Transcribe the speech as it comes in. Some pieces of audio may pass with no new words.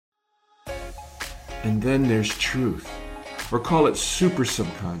And then there's truth, or call it super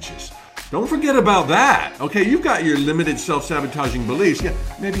subconscious. Don't forget about that. Okay, you've got your limited self-sabotaging beliefs. Yeah,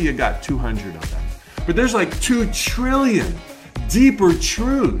 maybe you got 200 of them. But there's like 2 trillion deeper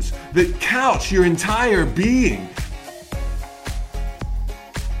truths that couch your entire being.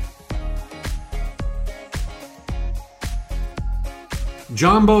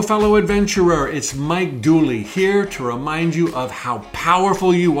 Jumbo fellow adventurer, it's Mike Dooley here to remind you of how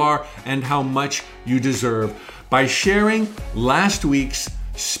powerful you are and how much you deserve by sharing last week's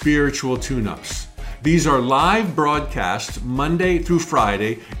spiritual tune-ups. These are live broadcasts Monday through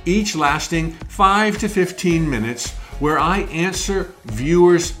Friday, each lasting 5 to 15 minutes, where I answer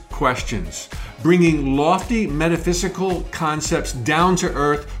viewers' questions, bringing lofty metaphysical concepts down to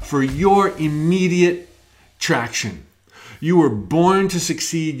earth for your immediate traction. You were born to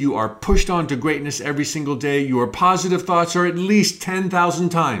succeed. You are pushed on to greatness every single day. Your positive thoughts are at least 10,000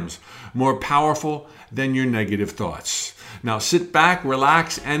 times more powerful than your negative thoughts. Now sit back,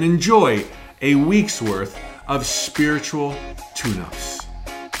 relax, and enjoy a week's worth of spiritual tune-ups.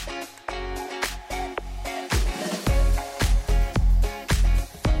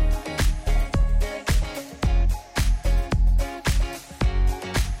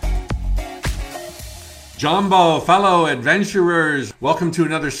 Jumbo, fellow adventurers, welcome to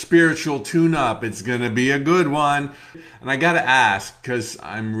another spiritual tune-up. It's going to be a good one. And I got to ask, because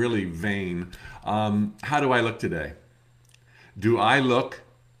I'm really vain, how do I look today? Do I look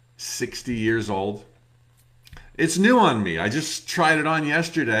 60 years old? It's new on me. I just tried it on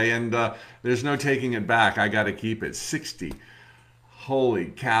yesterday, and there's no taking it back. I got to keep it 60.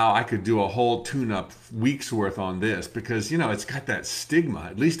 Holy cow, I could do a whole tune-up week's worth on this because, it's got that stigma.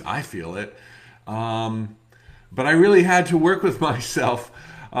 At least I feel it. But I really had to work with myself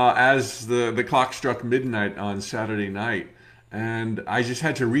as the clock struck midnight on Saturday night, and I just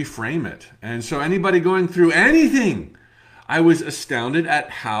had to reframe it. And so anybody going through anything, I was astounded at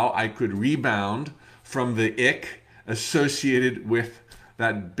how I could rebound from the ick associated with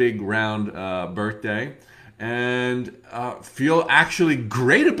that big round birthday and feel actually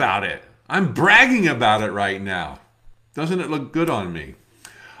great about it. I'm bragging about it right now. Doesn't it look good on me?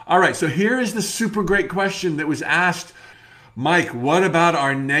 All right, so here is the super great question that was asked. Mike, what about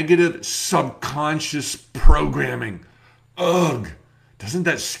our negative subconscious programming? Ugh, doesn't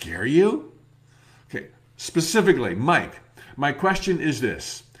that scare you? Okay, specifically, Mike, my question is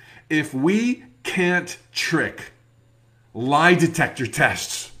this. If we can't trick lie detector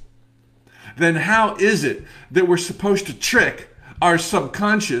tests, then how is it that we're supposed to trick our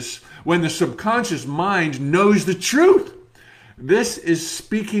subconscious when the subconscious mind knows the truth? This is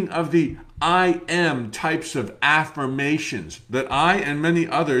speaking of the I am types of affirmations that I and many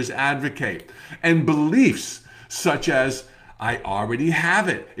others advocate, and beliefs such as, I already have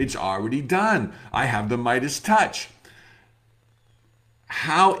it, it's already done, I have the Midas touch.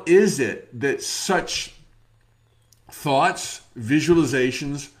 How is it that such thoughts,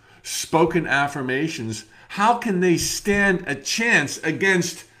 visualizations, spoken affirmations, how can they stand a chance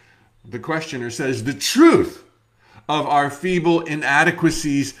against, the questioner says, the truth of our feeble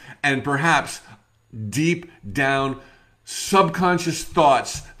inadequacies and perhaps deep down subconscious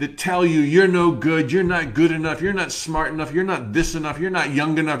thoughts that tell you you're no good, you're not good enough, you're not smart enough, you're not this enough, you're not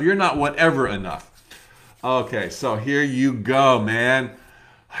young enough, you're not whatever enough. Okay, so here you go, man.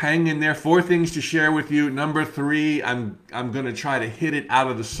 Hang in there. 4 things to share with you. Number 3, I'm going to try to hit it out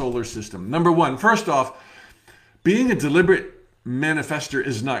of the solar system. Number 1, first off, being a deliberate manifester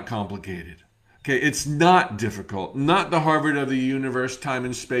is not complicated. Okay, it's not difficult. Not the Harvard of the universe, time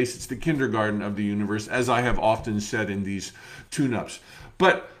and space. It's the kindergarten of the universe, as I have often said in these tune-ups.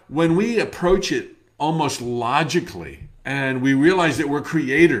 But when we approach it almost logically, and we realize that we're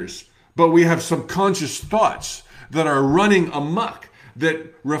creators, but we have subconscious thoughts that are running amok,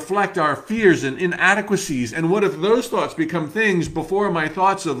 that reflect our fears and inadequacies. And what if those thoughts become things before my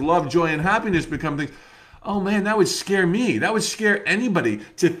thoughts of love, joy, and happiness become things? Oh man, that would scare me. That would scare anybody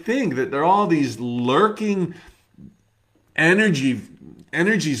to think that there are all these lurking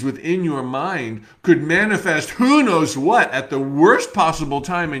energies within your mind could manifest who knows what at the worst possible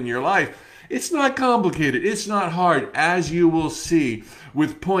time in your life. It's not complicated. It's not hard, as you will see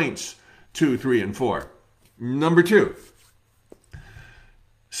with points 2, 3, and 4. Number 2,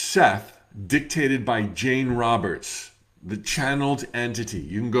 Seth, dictated by Jane Roberts, the channeled entity.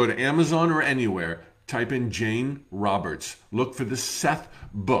 You can go to Amazon or anywhere. Type in Jane Roberts. Look for the Seth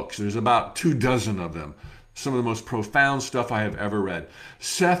books. There's about 24 of them. Some of the most profound stuff I have ever read.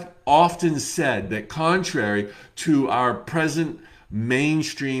 Seth often said that contrary to our present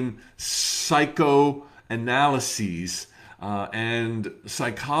mainstream psychoanalyses and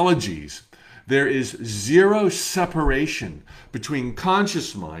psychologies, There is zero separation between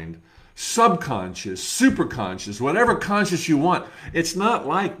conscious mind, subconscious, superconscious, whatever conscious you want. It's not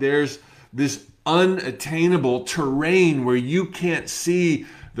like there's this unattainable terrain where you can't see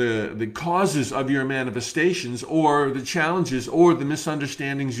the causes of your manifestations or the challenges or the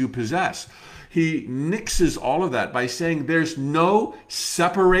misunderstandings you possess. He nixes all of that by saying there's no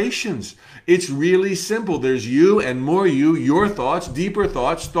separations. It's really simple. There's you and more you, your thoughts, deeper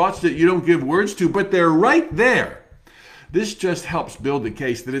thoughts, thoughts that you don't give words to, but they're right there. This just helps build the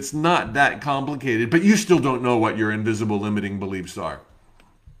case that it's not that complicated, but you still don't know what your invisible limiting beliefs are.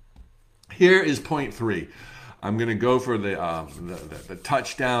 Here is point 3. I'm going to go for the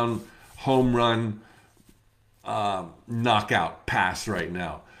touchdown, home run, knockout pass right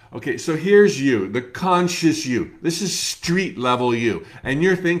now. Okay, so here's you, the conscious you. This is street level you. And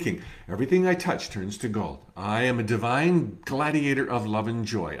you're thinking, everything I touch turns to gold. I am a divine gladiator of love and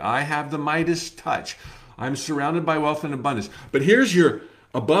joy. I have the Midas touch. I'm surrounded by wealth and abundance. But here's your,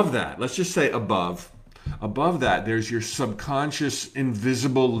 above that, let's just say above. Above that, there's your subconscious,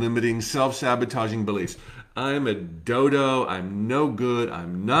 invisible, limiting, self-sabotaging beliefs. I'm a dodo. I'm no good.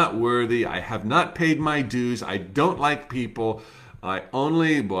 I'm not worthy. I have not paid my dues. I don't like people. I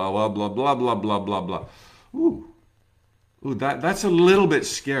only blah, blah, blah, blah, blah, blah, blah, blah. Ooh, that's a little bit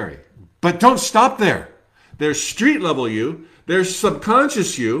scary. But don't stop there. There's street level you. There's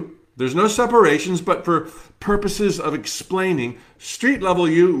subconscious you. There's no separations, but for purposes of explaining, street level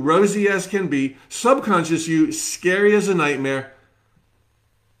you, rosy as can be, subconscious you, scary as a nightmare.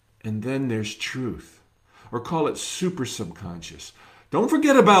 And then there's truth, or call it super subconscious. Don't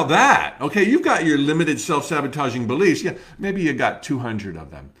forget about that. Okay, you've got your limited self-sabotaging beliefs. Yeah, maybe you got 200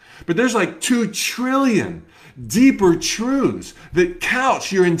 of them. But there's like 2 trillion deeper truths that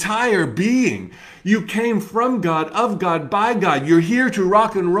couch your entire being. You came from God, of God, by God. You're here to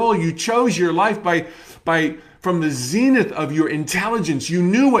rock and roll. You chose your life from the zenith of your intelligence. You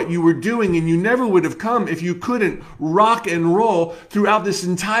knew what you were doing, and you never would have come if you couldn't rock and roll throughout this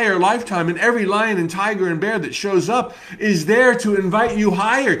entire lifetime. And every lion and tiger and bear that shows up is there to invite you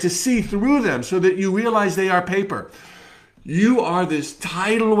higher, to see through them so that you realize they are paper. You are this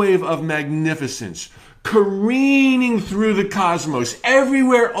tidal wave of magnificence, careening through the cosmos,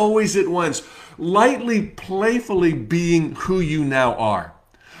 everywhere, always at once, lightly, playfully being who you now are.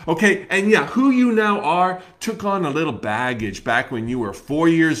 Okay, and yeah, who you now are took on a little baggage back when you were 4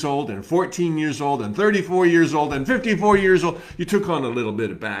 years old and 14 years old and 34 years old and 54 years old. You took on a little bit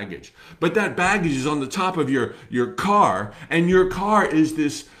of baggage. But that baggage is on the top of your car, and your car is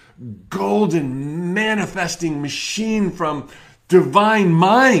this golden manifesting machine from divine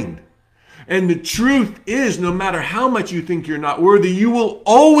mind. And the truth is, no matter how much you think you're not worthy, you will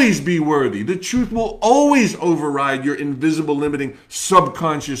always be worthy. The truth will always override your invisible, limiting,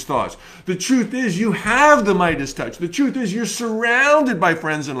 subconscious thoughts. The truth is, you have the Midas touch. The truth is, you're surrounded by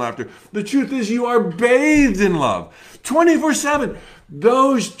friends and laughter. The truth is, you are bathed in love 24/7.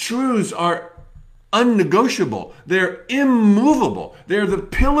 Those truths are unnegotiable. They're immovable. They're the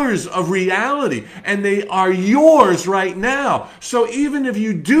pillars of reality, and they are yours right now. So even if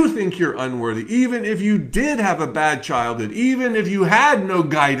you do think you're unworthy, even if you did have a bad childhood, even if you had no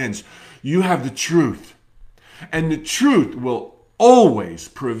guidance, you have the truth. And the truth will always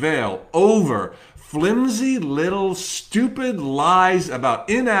prevail over flimsy little stupid lies about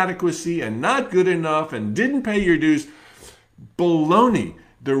inadequacy and not good enough and didn't pay your dues. Baloney.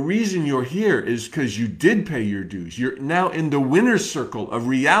 The reason you're here is because you did pay your dues. You're now in the winner's circle of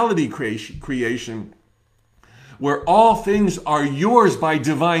reality creation, where all things are yours by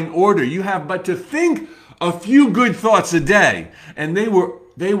divine order. You have but to think a few good thoughts a day, and they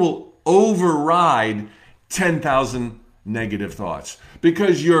will override 10,000 negative thoughts.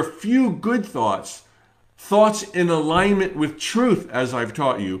 Because your few good thoughts in alignment with truth, as I've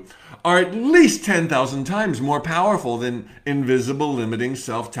taught you, are at least 10,000 times more powerful than invisible, limiting,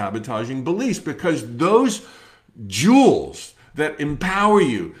 self-sabotaging beliefs, because those jewels that empower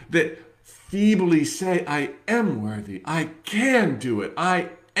you, that feebly say, I am worthy, I can do it, I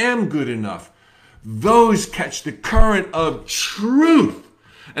am good enough, those catch the current of truth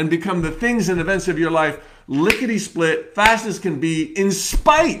and become the things and events of your life lickety-split, fast as can be, in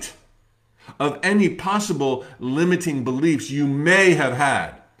spite of any possible limiting beliefs you may have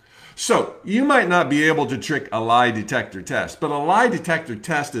had. So, you might not be able to trick a lie detector test, but a lie detector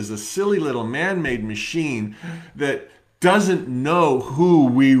test is a silly little man-made machine that doesn't know who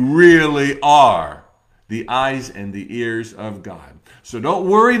we really are, the eyes and the ears of God. So don't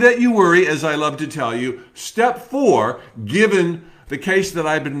worry that you worry, as I love to tell you. Step 4, given The case that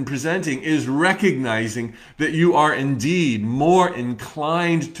I've been presenting is recognizing that you are indeed more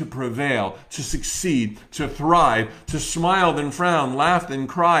inclined to prevail, to succeed, to thrive, to smile than frown, laugh than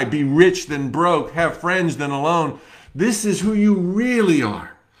cry, be rich than broke, have friends than alone. This is who you really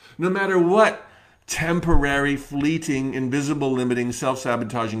are. No matter what temporary, fleeting, invisible, limiting,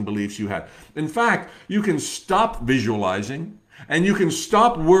 self-sabotaging beliefs you have. In fact, you can stop visualizing and you can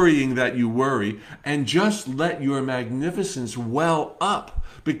stop worrying that you worry and just let your magnificence well up,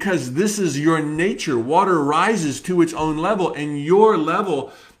 because this is your nature. Water rises to its own level, and your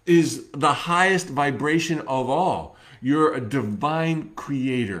level is the highest vibration of all. You're a divine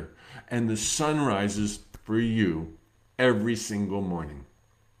creator, and the sun rises for you every single morning.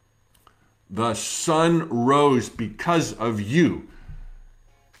 The sun rose because of you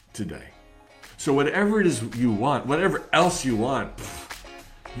today. So whatever it is you want, whatever else you want,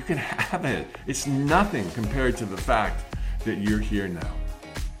 you can have it. It's nothing compared to the fact that you're here now.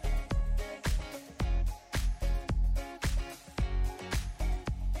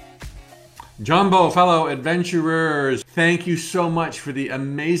 Jumbo, fellow adventurers, thank you so much for the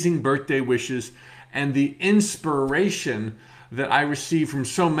amazing birthday wishes and the inspiration that I received from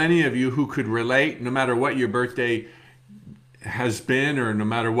so many of you who could relate, no matter what your birthday has been or no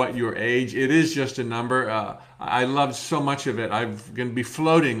matter what your age. It is just a number. I loved so much of it. I'm going to be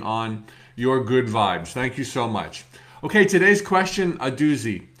floating on your good vibes. Thank you so much. Okay, today's question, a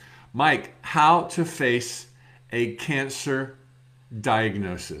doozy. Mike, how to face a cancer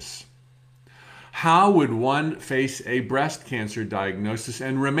diagnosis? How would one face a breast cancer diagnosis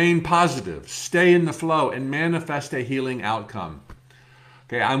and remain positive, stay in the flow, and manifest a healing outcome?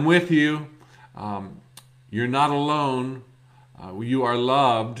 Okay, I'm with you. You're not alone. You are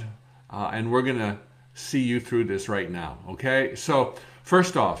loved, and we're going to see you through this right now, okay? So,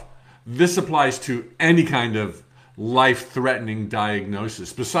 first off, this applies to any kind of life-threatening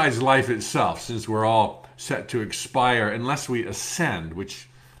diagnosis, besides life itself, since we're all set to expire unless we ascend, which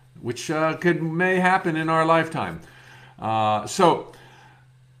may happen in our lifetime. So,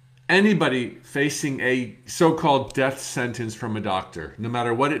 anybody facing a so-called death sentence from a doctor, no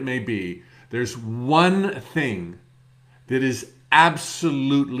matter what it may be, there's one thing that is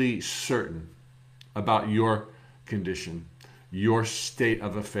absolutely certain about your condition, your state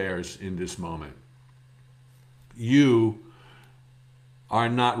of affairs in this moment. You are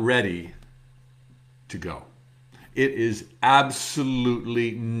not ready to go. It is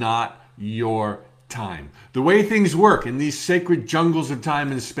absolutely not your time. The way things work in these sacred jungles of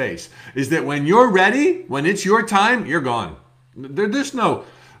time and space is that when you're ready, when it's your time, you're gone. There's no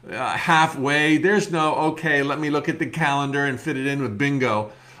halfway. There's no, okay, let me look at the calendar and fit it in with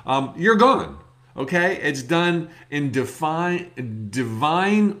bingo. You're gone. Okay? It's done in divine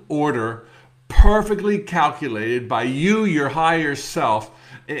order, perfectly calculated by you, your higher self,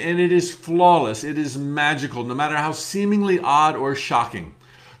 and it is flawless. It is magical, no matter how seemingly odd or shocking.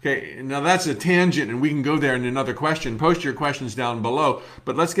 Okay, now that's a tangent, and we can go there in another question. Post your questions down below,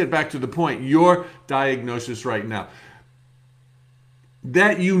 but let's get back to the point. Your diagnosis right now.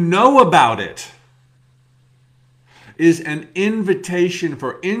 That you know about it is an invitation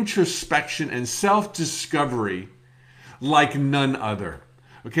for introspection and self-discovery like none other.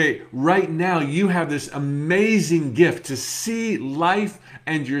 Okay, right now you have this amazing gift to see life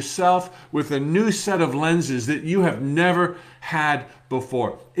and yourself with a new set of lenses that you have never had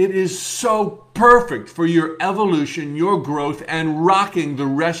before. It is so perfect for your evolution, your growth, and rocking the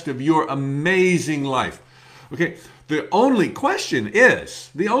rest of your amazing life. Okay, the only question is,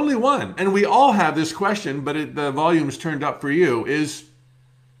 the only one, and we all have this question, but the volume's turned up for you, is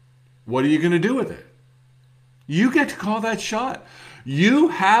what are you going to do with it? You get to call that shot. You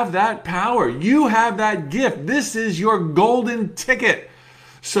have that power. You have that gift. This is your golden ticket.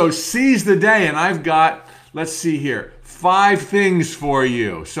 So seize the day, and I've got, let's see here, 5 things for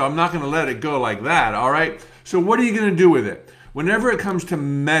you. So I'm not going to let it go like that, all right? So what are you going to do with it? Whenever it comes to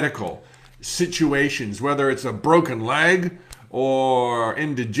medical situations, whether it's a broken leg or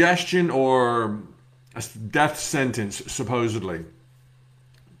indigestion or a death sentence, supposedly,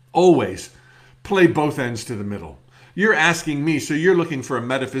 always play both ends to the middle. You're asking me, so you're looking for a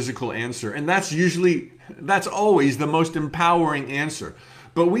metaphysical answer, and that's always the most empowering answer.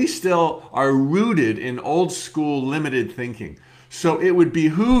 But we still are rooted in old school limited thinking. So it would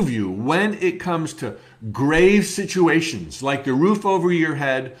behoove you, when it comes to grave situations like the roof over your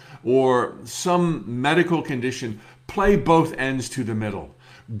head or some medical condition, play both ends to the middle.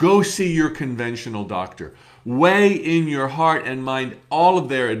 Go see your conventional doctor. Weigh in your heart and mind all of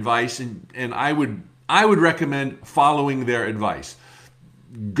their advice, and I would recommend following their advice.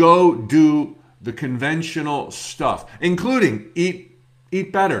 Go do the conventional stuff, including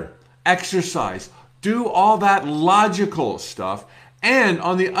eat better, exercise, do all that logical stuff. And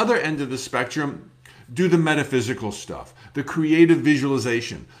on the other end of the spectrum, do the metaphysical stuff, the creative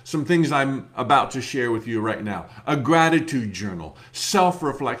visualization, some things I'm about to share with you right now, a gratitude journal,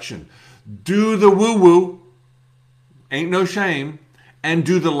 self-reflection, do the woo-woo, ain't no shame, and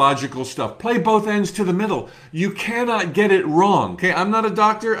do the logical stuff. Play both ends to the middle. You cannot get it wrong. Okay, I'm not a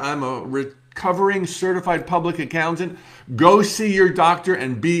doctor. I'm a recovering certified public accountant. Go see your doctor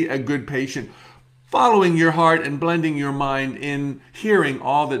and be a good patient, following your heart and blending your mind in hearing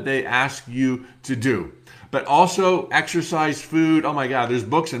all that they ask you to do. But also exercise, food. Oh my God, there's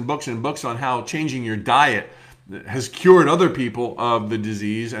books and books and books on how changing your diet has cured other people of the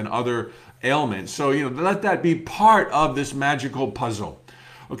disease and other ailments. So, let that be part of this magical puzzle.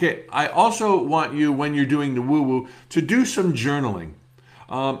 Okay, I also want you, when you're doing the woo-woo, to do some journaling.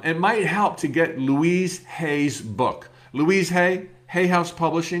 It might help to get Louise Hay's book. Louise Hay, Hay House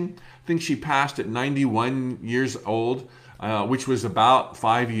Publishing. I think she passed at 91 years old, which was about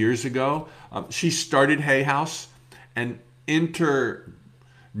 5 years ago. She started Hay House, an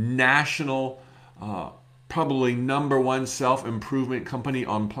international, probably #1 self-improvement company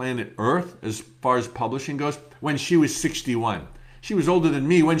on planet Earth as far as publishing goes, when she was 61. She was older than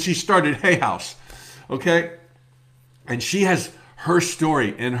me when she started Hay House, okay? And she has her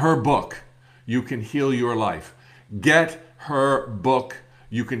story in her book, You Can Heal Your Life. Get her book,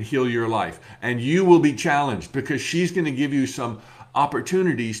 You Can Heal Your Life. And you will be challenged because she's going to give you some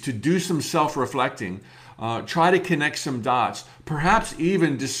opportunities to do some self-reflecting, try to connect some dots, perhaps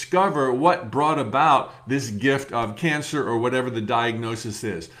even discover what brought about this gift of cancer or whatever the diagnosis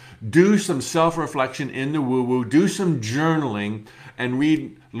is. Do some self-reflection in the woo-woo, do some journaling, and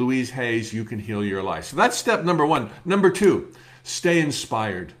read Louise Hay's You Can Heal Your Life. So that's step number 1. Number 2, stay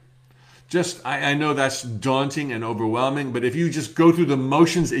inspired. I know that's daunting and overwhelming, but if you just go through the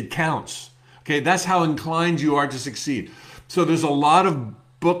motions, it counts. Okay, that's how inclined you are to succeed. So there's a lot of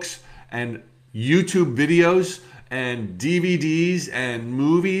books and YouTube videos and DVDs and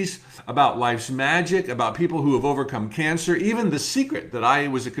movies about life's magic, about people who have overcome cancer. Even The Secret, that I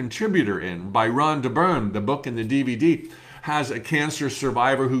was a contributor in, by Rhonda Byrne, the book and the DVD, has a cancer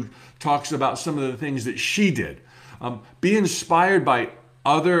survivor who talks about some of the things that she did. Be inspired by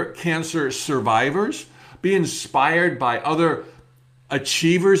other cancer survivors. Be inspired by other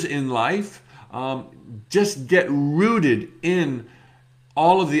achievers in life. Just get rooted in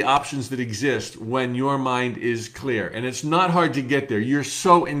all of the options that exist when your mind is clear. And it's not hard to get there. You're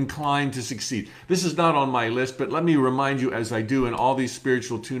so inclined to succeed. This is not on my list, but let me remind you, as I do in all these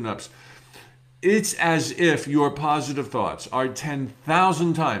spiritual tune-ups, it's as if your positive thoughts are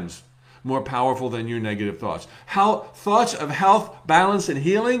 10,000 times more powerful than your negative thoughts. Thoughts of health, balance, and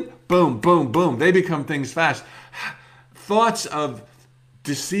healing, boom, boom, boom. They become things fast. Thoughts of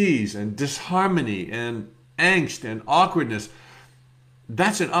disease and disharmony and angst and awkwardness,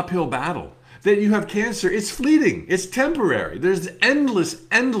 that's an uphill battle. That you have cancer, it's fleeting, it's temporary. There's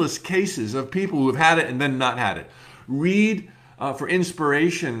endless cases of people who have had it and then not had it. Read for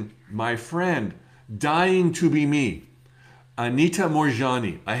inspiration, my friend, Dying to Be Me. Anita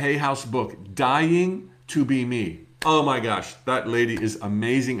Moorjani, a Hay House book, Dying to Be Me. Oh my gosh, that lady is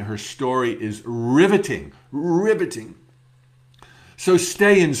amazing. Her story is riveting. So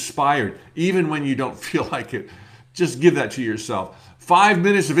stay inspired, even when you don't feel like it. Just give that to yourself. 5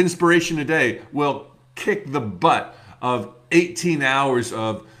 minutes of inspiration a day will kick the butt of 18 hours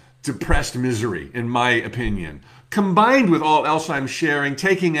of depressed misery, in my opinion. Combined with all else I'm sharing,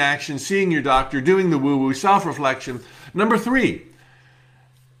 taking action, seeing your doctor, doing the woo-woo, self-reflection. Number 3,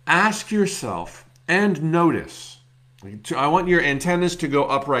 ask yourself and notice. I want your antennas to go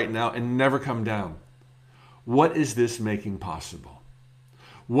up right now and never come down. What is this making possible?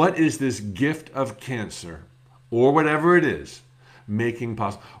 What is this gift of cancer, or whatever it is, making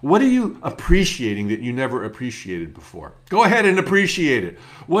possible? What are you appreciating that you never appreciated before? Go ahead and appreciate it.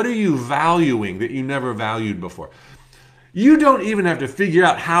 What are you valuing that you never valued before? You don't even have to figure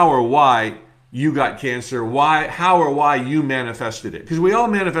out how or why you got cancer, how or why you manifested it. Because we all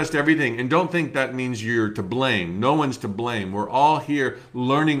manifest everything, and don't think that means you're to blame. No one's to blame. We're all here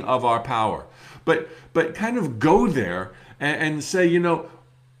learning of our power. But kind of go there and say,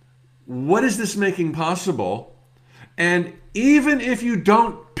 what is this making possible? And even if you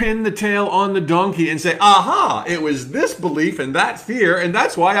don't pin the tail on the donkey and say, aha, it was this belief and that fear, and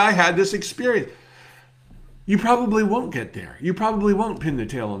that's why I had this experience, you probably won't get there. You probably won't pin the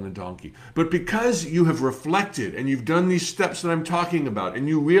tail on the donkey. But because you have reflected and you've done these steps that I'm talking about, and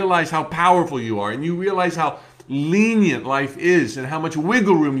you realize how powerful you are, and you realize how lenient life is and how much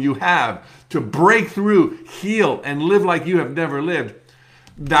wiggle room you have to break through, heal, and live like you have never lived.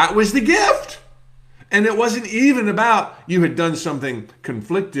 That was the gift. And it wasn't even about you had done something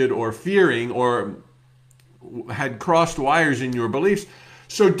conflicted or fearing or had crossed wires in your beliefs.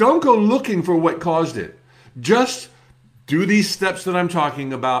 So don't go looking for what caused it. Just do these steps that I'm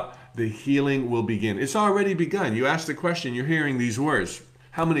talking about. The healing will begin. It's already begun. You ask the question, you're hearing these words.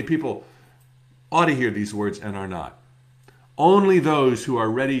 How many people ought to hear these words and are not? Only those who are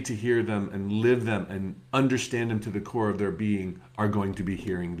ready to hear them and live them and understand them to the core of their being are going to be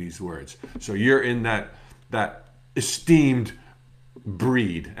hearing these words. So you're in that esteemed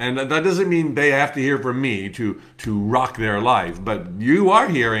breed. And that doesn't mean they have to hear from me to rock their life, but you are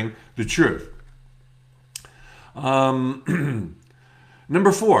hearing the truth. Number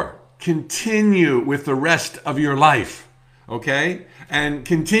 4, continue with the rest of your life, okay? And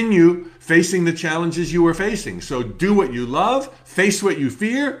continue facing the challenges you are facing. So do what you love, face what you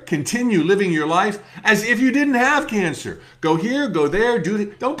fear, continue living your life as if you didn't have cancer. Go here, go there,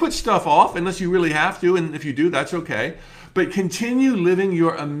 don't put stuff off unless you really have to, and if you do, that's okay. But continue living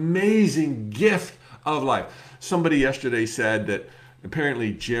your amazing gift of life. Somebody yesterday said that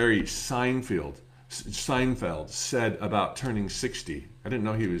apparently Jerry Seinfeld said about turning 60. I didn't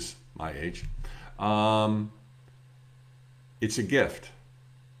know he was my age. It's a gift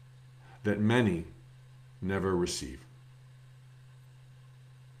that many never receive.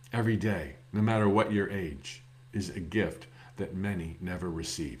 Every day, no matter what your age, is a gift that many never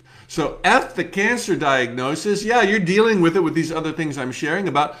receive. So F the cancer diagnosis. Yeah, you're dealing with it with these other things I'm sharing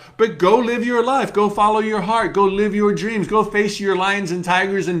about, but go live your life. Go follow your heart. Go live your dreams. Go face your lions and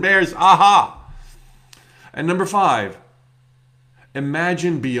tigers and bears. Aha! And number 5,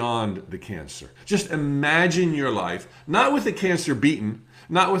 imagine beyond the cancer. Just imagine your life, not with the cancer beaten,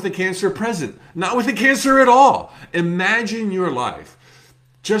 not with the cancer present, not with the cancer at all. Imagine your life.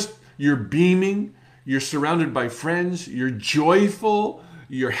 Just you're beaming, you're surrounded by friends, you're joyful,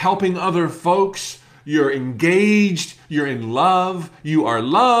 you're helping other folks, you're engaged, you're in love, you are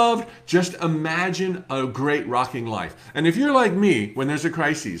loved. Just imagine a great rocking life. And if you're like me, when there's a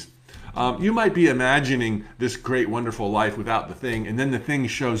crisis, you might be imagining this great, wonderful life without the thing, and then the thing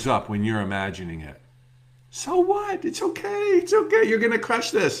shows up when you're imagining it. So what? It's okay. It's okay. You're going to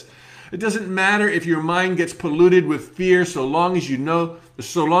crush this. It doesn't matter if your mind gets polluted with fear, so long as you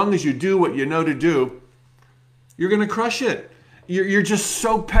do what you know to do, you're going to crush it. You're just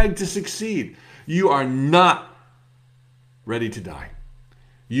so pegged to succeed. You are not ready to die.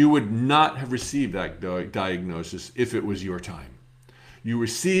 You would not have received that diagnosis if it was your time. You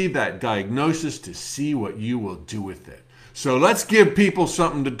receive that diagnosis to see what you will do with it. So let's give people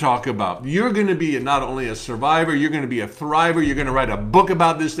something to talk about. You're going to be not only a survivor, you're going to be a thriver. You're going to write a book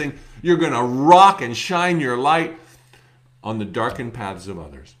about this thing. You're going to rock and shine your light on the darkened paths of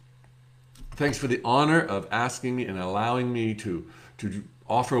others. Thanks for the honor of asking me and allowing me to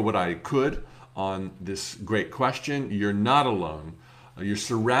offer what I could on this great question. You're not alone. You're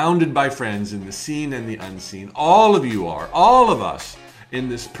surrounded by friends in the seen and the unseen. All of you are, all of us, in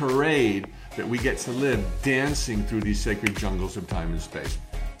this parade that we get to live, dancing through these sacred jungles of time and space.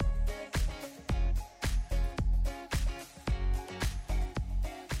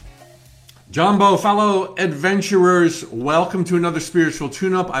 Jumbo, fellow adventurers, welcome to another Spiritual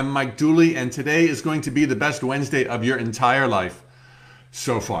Tune-Up. I'm Mike Dooley, and today is going to be the best Wednesday of your entire life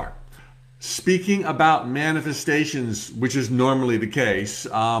so far. Speaking about manifestations, which is normally the case,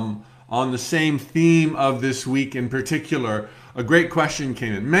 on the same theme of this week in particular, a great question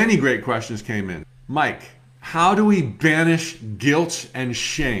came in. Many great questions came in. Mike, how do we banish guilt and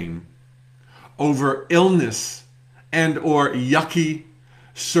shame over illness and or yucky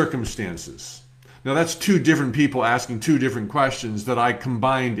circumstances? Now that's two different people asking two different questions that I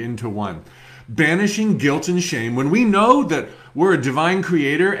combined into one. Banishing guilt and shame when we know that we're a divine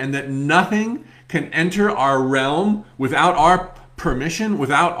creator and that nothing can enter our realm without our permission,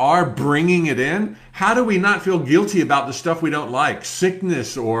 without our bringing it in. How do we not feel guilty about the stuff we don't like?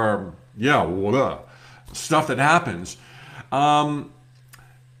 Sickness or, stuff that happens. And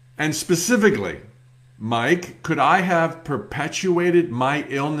specifically, Mike, could I have perpetuated my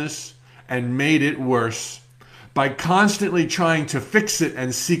illness and made it worse by constantly trying to fix it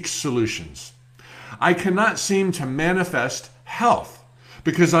and seek solutions? I cannot seem to manifest health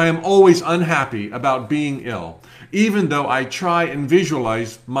because I am always unhappy about being ill, even though I try and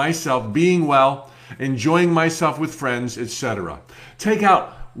visualize myself being well, enjoying myself with friends, etc. Take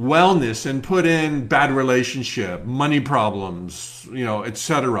out wellness and put in bad relationship, money problems,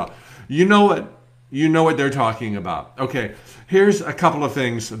 etc. You know what they're talking about. Okay, here's a couple of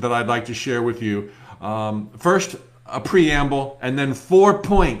things that I'd like to share with you First, a preamble, and then 4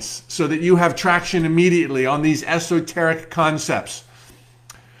 points so that you have traction immediately on these esoteric concepts.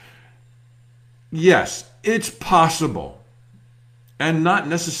 Yes, it's possible, and not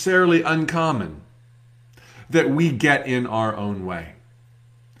necessarily uncommon, that we get in our own way.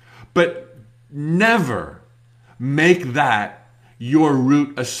 But never make that your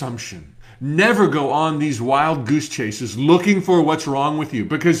root assumption. Never go on these wild goose chases looking for what's wrong with you,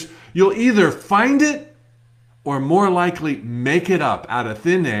 because you'll either find it or more likely make it up out of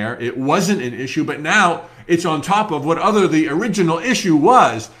thin air. It wasn't an issue, but now it's on top of what the original issue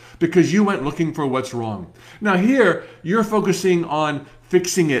was, because you went looking for what's wrong. Now here, you're focusing on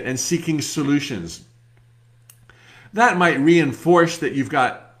fixing it and seeking solutions. That might reinforce that you've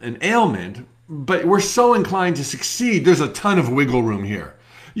got an ailment, but we're so inclined to succeed, there's a ton of wiggle room here.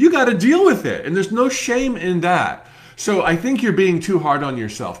 You got to deal with it, and there's no shame in that. So I think you're being too hard on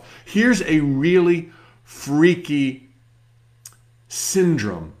yourself. Here's a really freaky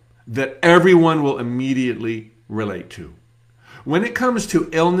syndrome that everyone will immediately relate to. When it comes to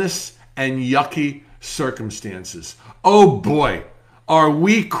illness and yucky circumstances, oh boy, are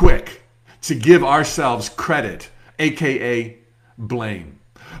we quick to give ourselves credit, aka blame.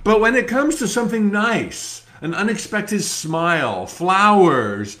 But when it comes to something nice, an unexpected smile,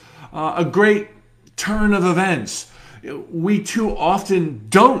 flowers, a great turn of events, we too often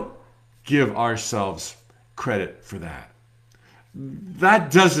don't give ourselves credit for that.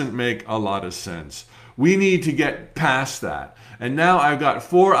 That doesn't make a lot of sense. We need to get past that. And now I've got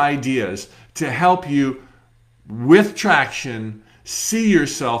 4 ideas to help you with traction see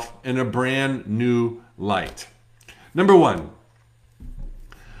yourself in a brand new light. Number 1,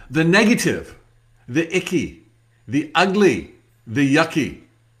 the negative, the icky, the ugly, the yucky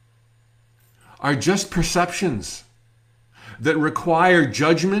are just perceptions that require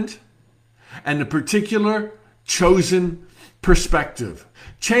judgment and a particular chosen perspective.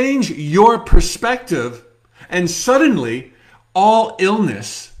 Change your perspective, and suddenly all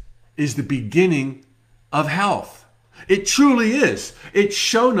illness is the beginning of health. It truly is. It's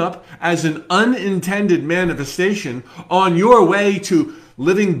shown up as an unintended manifestation on your way to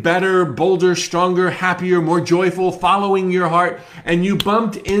living better, bolder, stronger, happier, more joyful, following your heart, and you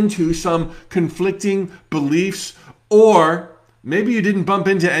bumped into some conflicting beliefs, or maybe you didn't bump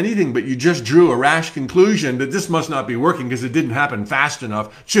into anything, but you just drew a rash conclusion that this must not be working because it didn't happen fast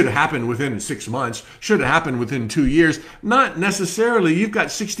enough. Should have happened within 6 months. Should have happened within 2 years. Not necessarily. You've got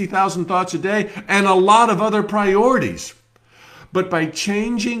 60,000 thoughts a day and a lot of other priorities. But by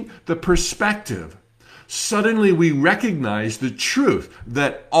changing the perspective, suddenly we recognize the truth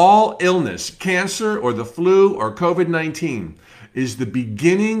that all illness, cancer or the flu or COVID-19, is the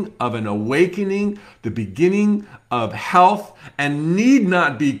beginning of an awakening, the beginning of health, and need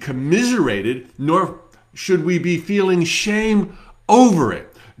not be commiserated, nor should we be feeling shame over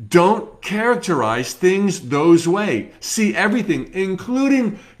it. Don't characterize things those way. See everything,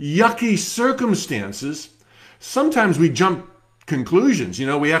 including yucky circumstances. Sometimes we jump conclusions.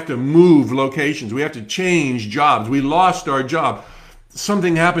 We have to move locations. We have to change jobs. We lost our job.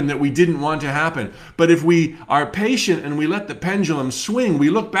 Something happened that we didn't want to happen. But if we are patient and we let the pendulum swing, we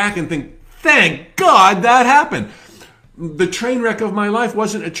look back and think, thank God that happened. The train wreck of my life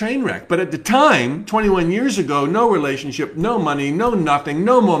wasn't a train wreck. But at the time, 21 years ago, no relationship, no money, no nothing,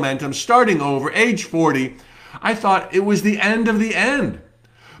 no momentum, starting over, age 40, I thought it was the end of the end.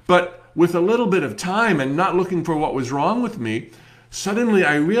 But with a little bit of time and not looking for what was wrong with me, suddenly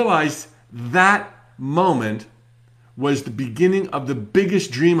I realized that moment was the beginning of the biggest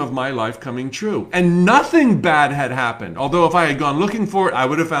dream of my life coming true. And nothing bad had happened. Although if I had gone looking for it, I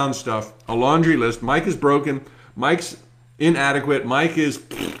would have found stuff. A laundry list. Mike is broken. Mike's inadequate. Mike is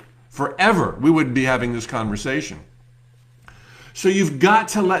forever. We wouldn't be having this conversation. So you've got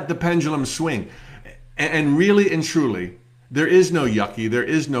to let the pendulum swing. And really and truly, there is no yucky. There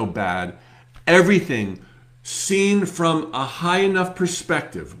is no bad. Everything seen from a high enough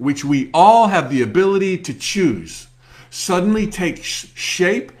perspective, which we all have the ability to choose, suddenly takes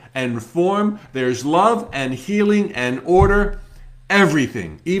shape and form. There's love and healing and order.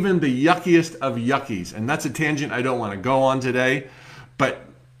 Everything, even the yuckiest of yuckies. And that's a tangent I don't want to go on today, but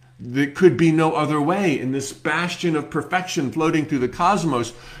there could be no other way in this bastion of perfection floating through the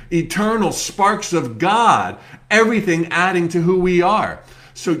cosmos, eternal sparks of God, everything adding to who we are.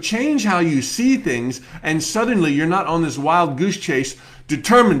 So change how you see things, and suddenly you're not on this wild goose chase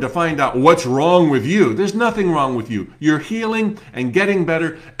determined to find out what's wrong with you. There's nothing wrong with you. You're healing and getting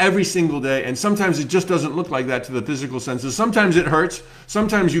better every single day, and sometimes it just doesn't look like that to the physical senses. Sometimes it hurts.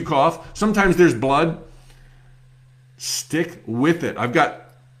 Sometimes you cough. Sometimes there's blood. Stick with it. I've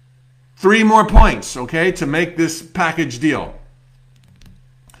got 3 more points, okay, to make this package deal.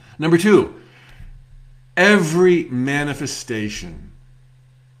 Number 2, every manifestation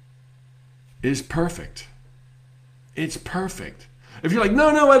is perfect. It's perfect. If you're like,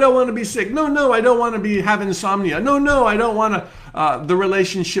 no, I don't want to be sick. No, I don't want to have insomnia. No, I don't want the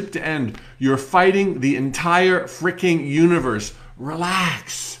relationship to end. You're fighting the entire freaking universe.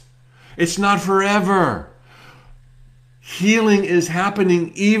 Relax. It's not forever. Healing is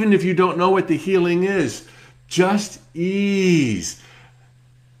happening even if you don't know what the healing is. Just ease.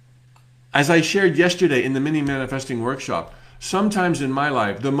 As I shared yesterday in the mini manifesting workshop, sometimes in my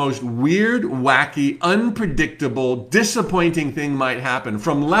life, the most weird, wacky, unpredictable, disappointing thing might happen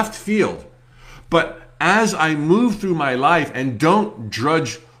from left field. But as I move through my life and don't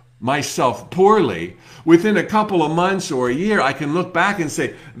drudge myself poorly, within a couple of months or a year, I can look back and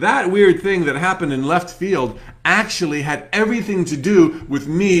say, that weird thing that happened in left field actually had everything to do with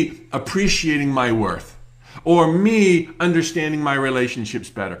me appreciating my worth or me understanding my relationships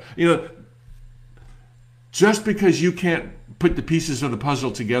better. Just because you can't put the pieces of the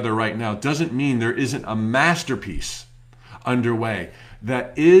puzzle together right now doesn't mean there isn't a masterpiece underway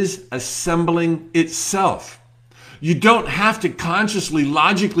that is assembling itself. You don't have to consciously,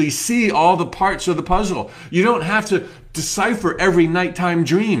 logically see all the parts of the puzzle. You don't have to decipher every nighttime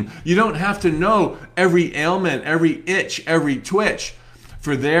dream. You don't have to know every ailment, every itch, every twitch.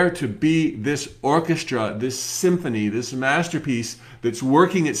 For there to be this orchestra, this symphony, this masterpiece that's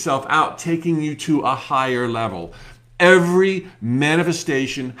working itself out, taking you to a higher level. Every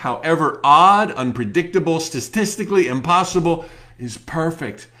manifestation, however odd, unpredictable, statistically impossible, is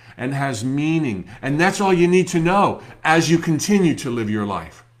perfect and has meaning. And that's all you need to know as you continue to live your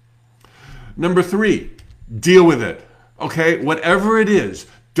life. Number 3, deal with it. Okay, whatever it is,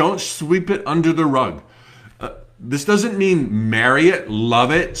 don't sweep it under the rug. This doesn't mean marry it,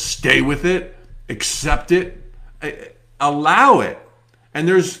 love it, stay with it, accept it, allow it. And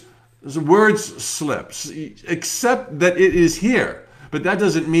there's words slips. Accept that it is here, but that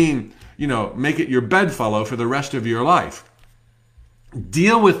doesn't mean, make it your bedfellow for the rest of your life.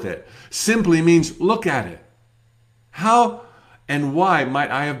 Deal with it simply means look at it. How and why might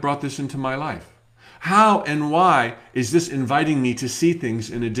I have brought this into my life? How and why is this inviting me to see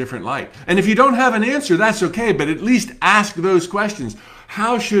things in a different light? And if you don't have an answer, that's okay, but at least ask those questions.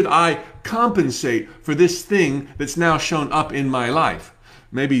 How should I compensate for this thing that's now shown up in my life?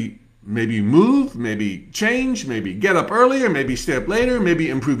 Maybe move, maybe change, maybe get up earlier, maybe stay up later, maybe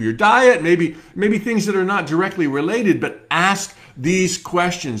improve your diet, maybe things that are not directly related, but ask these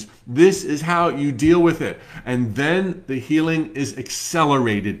questions. This is how you deal with it. And then the healing is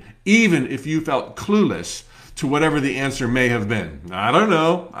accelerated, even if you felt clueless to whatever the answer may have been. I don't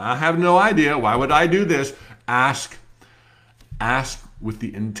know. I have no idea. Why would I do this? Ask with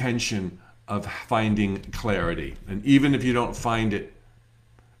the intention of finding clarity. And even if you don't find it,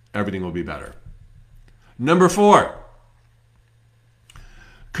 everything will be better. Number 4,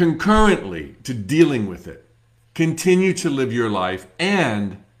 concurrently to dealing with it, continue to live your life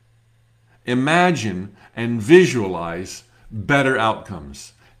and imagine and visualize better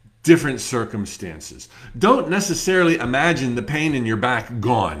outcomes, different circumstances. Don't necessarily imagine the pain in your back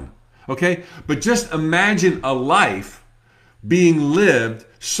gone, okay? But just imagine a life being lived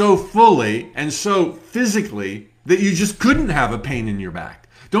so fully and so physically that you just couldn't have a pain in your back.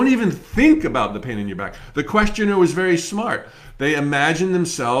 Don't even think about the pain in your back. The questioner was very smart. They imagined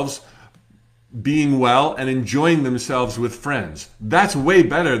themselves being well and enjoying themselves with friends. That's way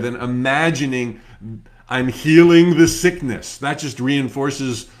better than imagining I'm healing the sickness. That just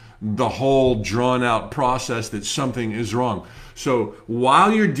reinforces the whole drawn out process that something is wrong. So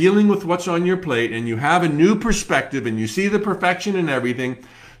while you're dealing with what's on your plate and you have a new perspective and you see the perfection in everything,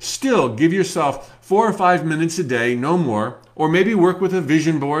 still give yourself 4 or 5 minutes a day, no more, or maybe work with a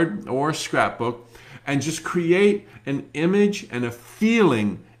vision board or a scrapbook and just create an image and a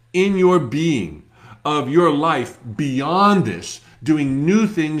feeling in your being of your life beyond this, doing new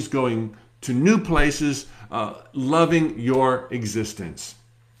things, going to new places, loving your existence.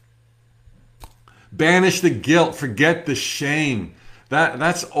 Banish the guilt, forget the shame.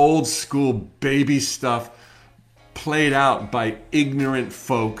 That's old school baby stuff played out by ignorant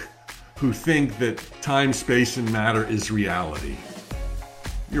folk who think that time, space, and matter is reality.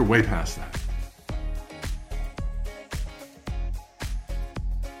 You're way past that.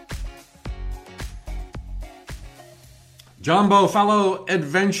 Jumbo, fellow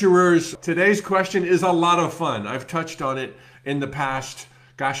adventurers, today's question is a lot of fun. I've touched on it in the past,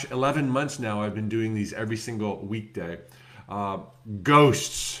 11 months now. I've been doing these every single weekday.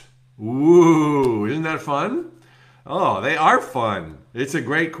 Ghosts. Ooh, isn't that fun? Oh, they are fun. It's a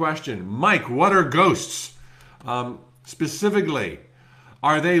great question. Mike, what are ghosts? Specifically,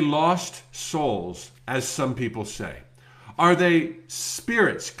 are they lost souls, as some people say? Are they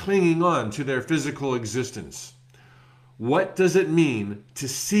spirits clinging on to their physical existence? What does it mean to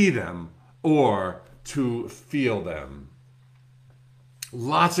see them or to feel them?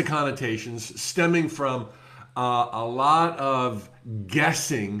 Lots of connotations stemming from a lot of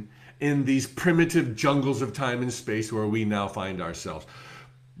guessing in these primitive jungles of time and space where we now find ourselves.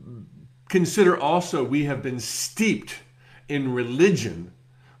 Consider also we have been steeped in religion.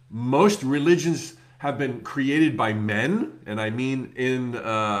 Most religions have been created by men, and I mean in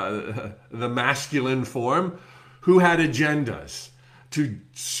the masculine form, who had agendas to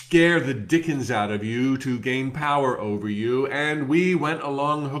scare the dickens out of you, to gain power over you, and we went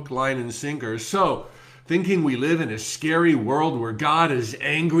along hook, line, and sinker. So, thinking we live in a scary world where God is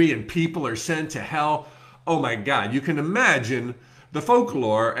angry and people are sent to hell, oh my God, you can imagine the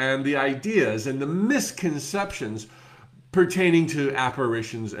folklore and the ideas and the misconceptions pertaining to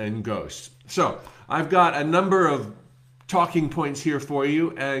apparitions and ghosts. So, I've got a number of talking points here for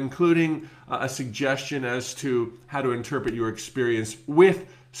you, including a suggestion as to how to interpret your experience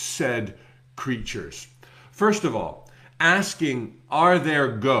with said creatures. First of all, asking, are there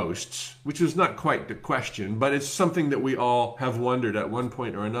ghosts, which is not quite the question, but it's something that we all have wondered at one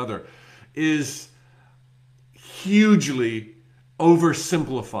point or another, is hugely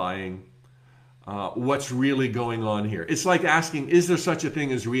oversimplifying what's really going on here. It's like asking, is there such a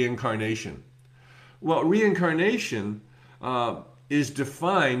thing as reincarnation? Well, reincarnation is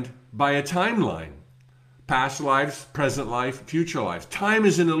defined by a timeline. Past lives, present life, future life. Time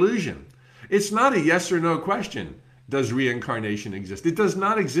is an illusion. It's not a yes or no question. Does reincarnation exist? It does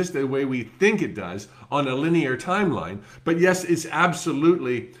not exist the way we think it does on a linear timeline. But yes, it's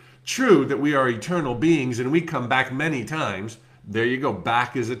absolutely true that we are eternal beings and we come back many times. There you go.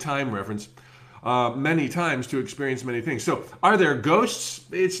 Back is a time reference. Many times to experience many things. So are there ghosts?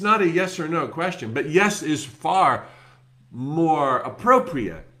 It's not a yes or no question. But yes is far more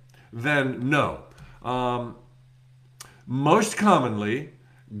appropriate than no. Most commonly,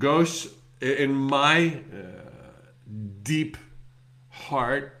 ghosts, in my deep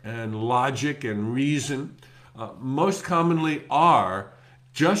heart and logic and reason, most commonly are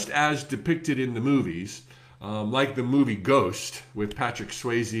just as depicted in the movies, like the movie Ghost with Patrick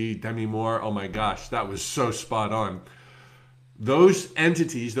Swayze, Demi Moore. Oh my gosh, that was so spot on. Those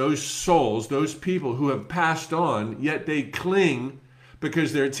entities, those souls, those people who have passed on, yet they cling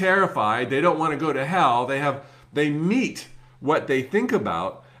because they're terrified. They don't want to go to hell. They meet what they think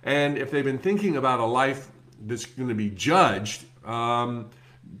about, and if they've been thinking about a life that's going to be judged,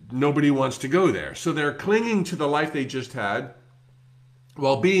 nobody wants to go there. So they're clinging to the life they just had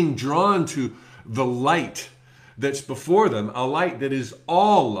while being drawn to the light that's before them, a light that is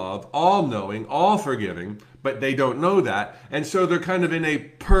all love, all knowing, all forgiving, but they don't know that. And so they're kind of in a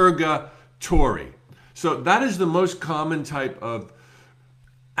purgatory. So that is the most common type of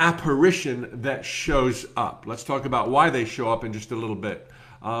apparition that shows up. Let's talk about why they show up in just a little bit.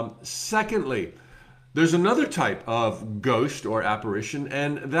 Secondly, there's another type of ghost or apparition,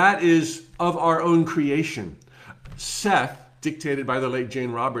 and that is of our own creation. Seth, dictated by the late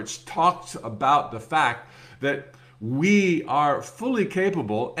Jane Roberts, talks about the fact that we are fully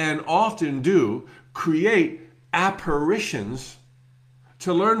capable and often do create apparitions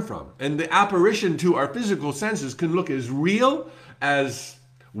to learn from. And the apparition to our physical senses can look as real as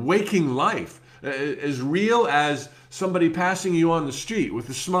waking life, as real as somebody passing you on the street with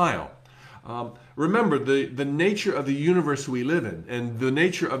a smile. Remember, the nature of the universe we live in and the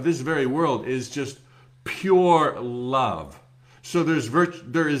nature of this very world is just pure love. So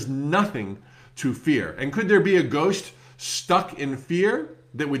there is nothing to fear. And could there be a ghost stuck in fear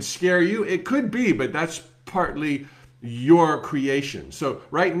that would scare you? It could be, but that's partly your creation. So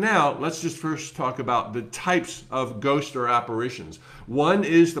right now, let's just first talk about the types of ghost or apparitions. One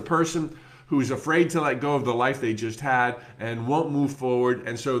is the person who's afraid to let go of the life they just had and won't move forward,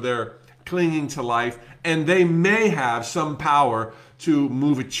 and so they're clinging to life, and they may have some power to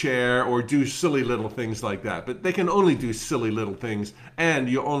move a chair or do silly little things like that. But they can only do silly little things, and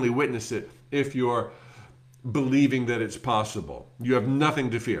you only witness it if you're believing that it's possible. You have nothing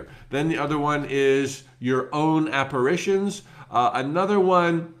to fear. Then the other one is your own apparitions. Another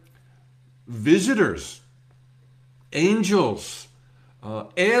one, visitors, angels,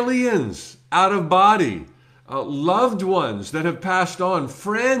 aliens, out of body, loved ones that have passed on,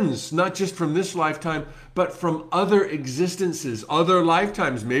 friends, not just from this lifetime, but from other existences, other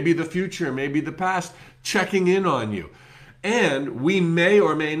lifetimes, maybe the future, maybe the past, checking in on you. And we may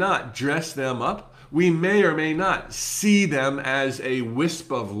or may not dress them up We may or may not see them as a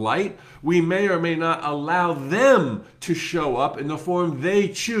wisp of light. We may or may not allow them to show up in the form they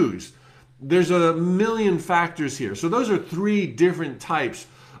choose. There's a million factors here. So those are three different types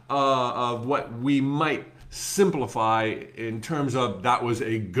of what we might simplify in terms of that was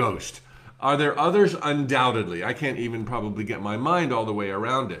a ghost. Are there others? Undoubtedly. I can't even probably get my mind all the way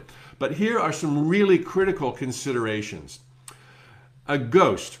around it. But here are some really critical considerations. A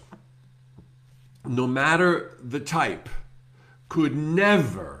ghost, no matter the type, could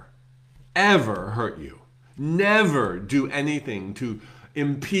never, ever hurt you. Never do anything to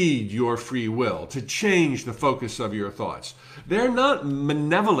impede your free will, to change the focus of your thoughts. They're not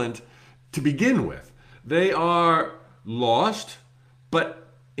malevolent to begin with. They are lost, but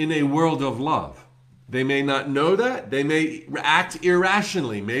in a world of love. They may not know that. They may act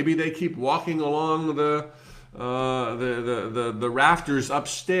irrationally. Maybe they keep walking along the rafters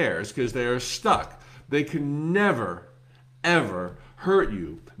upstairs because they are stuck. They can never, ever hurt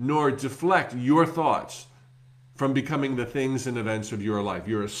you nor deflect your thoughts from becoming the things and events of your life.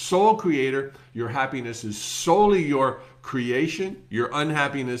 You're a sole creator. Your happiness is solely your creation, your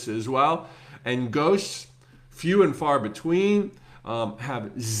unhappiness as well. And ghosts, few and far between,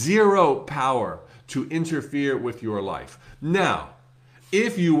 have zero power to interfere with your life. Now,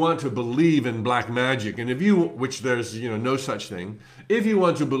 if you want to believe in black magic, and if you, which there's no such thing, if you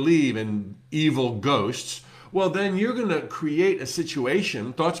want to believe in evil ghosts, well, then you're going to create a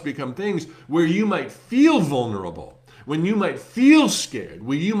situation, thoughts become things, where you might feel vulnerable, when you might feel scared,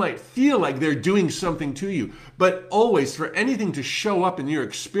 where you might feel like they're doing something to you. But always, for anything to show up in your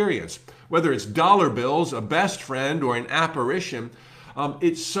experience, whether it's dollar bills, a best friend, or an apparition,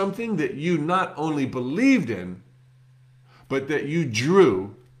 it's something that you not only believed in, but that you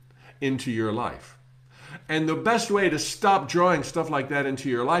drew into your life. And the best way to stop drawing stuff like that into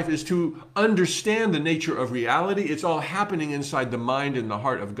your life is to understand the nature of reality. It's all happening inside the mind and the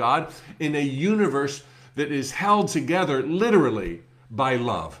heart of God in a universe that is held together literally by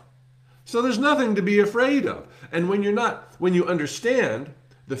love. So there's nothing to be afraid of. And when you understand,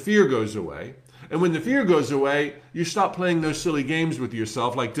 the fear goes away. And when the fear goes away, you stop playing those silly games with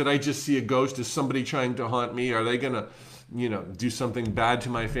yourself. Like, did I just see a ghost? Is somebody trying to haunt me? Are they going to, do something bad to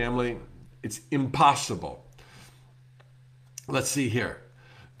my family? It's impossible. Let's see here.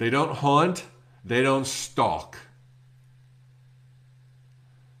 They don't haunt. They don't stalk.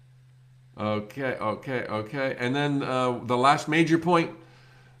 Okay. And then the last major point,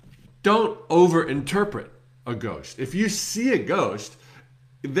 don't overinterpret a ghost. If you see a ghost,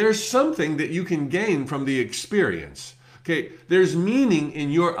 there's something that you can gain from the experience. Okay, there's meaning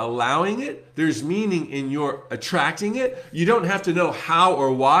in your allowing it. There's meaning in your attracting it. You don't have to know how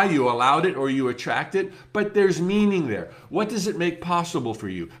or why you allowed it or you attract it, but there's meaning there. What does it make possible for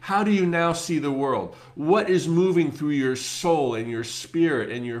you? How do you now see the world? What is moving through your soul and your spirit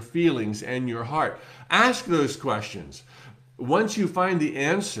and your feelings and your heart? Ask those questions. Once you find the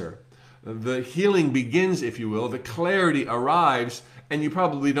answer, the healing begins, if you will, the clarity arrives, and you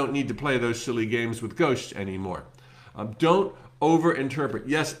probably don't need to play those silly games with ghosts anymore. Don't overinterpret.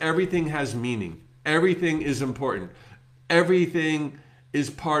 Yes, everything has meaning. Everything is important. Everything is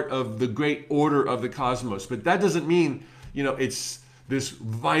part of the great order of the cosmos. But that doesn't mean, it's this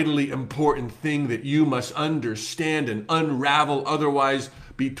vitally important thing that you must understand and unravel, otherwise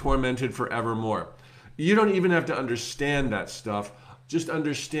be tormented forevermore. You don't even have to understand that stuff. Just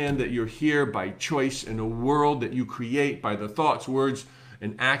understand that you're here by choice in a world that you create by the thoughts, words,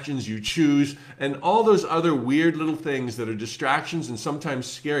 and actions you choose, and all those other weird little things that are distractions and sometimes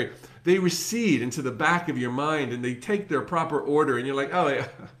scary, they recede into the back of your mind and they take their proper order, and you're like, oh,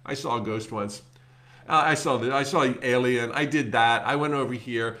 I saw a ghost once. I saw an alien. I did that. I went over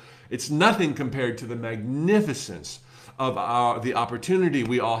here. It's nothing compared to the magnificence of the opportunity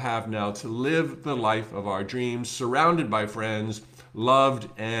we all have now to live the life of our dreams, surrounded by friends, loved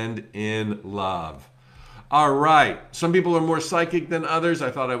and in love. All right. Some people are more psychic than others. I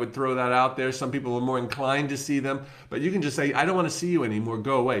thought I would throw that out there. Some people are more inclined to see them. But you can just say, I don't want to see you anymore.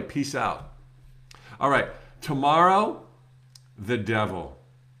 Go away. Peace out. All right. Tomorrow, the devil.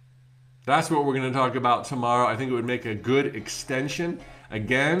 That's what we're going to talk about tomorrow. I think it would make a good extension.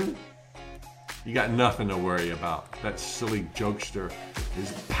 Again, you got nothing to worry about. That silly jokester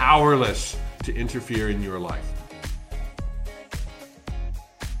is powerless to interfere in your life.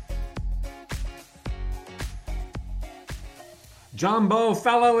 Jumbo,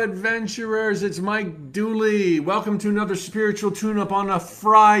 fellow adventurers, it's Mike Dooley. Welcome to another spiritual tune-up on a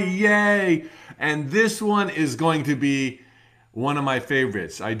Friday. And this one is going to be one of my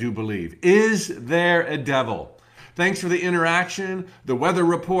favorites, I do believe. Is there a devil? Thanks for the interaction, the weather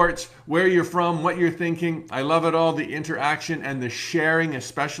reports, where you're from, what you're thinking. I love it all. The interaction and the sharing,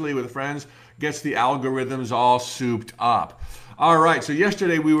 especially with friends, gets the algorithms all souped up. All right, so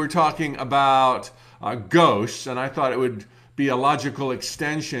yesterday we were talking about ghosts, and I thought it would be a logical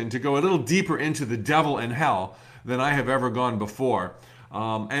extension to go a little deeper into the devil and hell than I have ever gone before.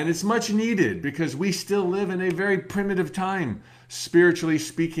 And it's much needed because we still live in a very primitive time, spiritually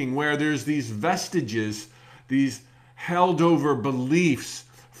speaking, where there's these vestiges, these held over beliefs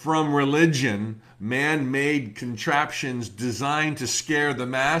from religion, man-made contraptions designed to scare the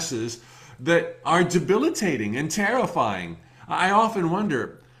masses that are debilitating and terrifying. I often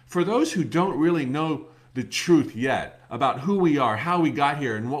wonder, for those who don't really know the truth yet about who we are, how we got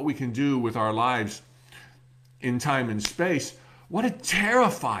here, and what we can do with our lives in time and space, what a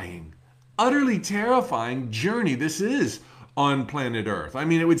terrifying, utterly terrifying journey this is on planet Earth. I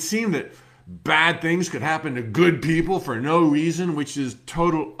mean, it would seem that bad things could happen to good people for no reason, which is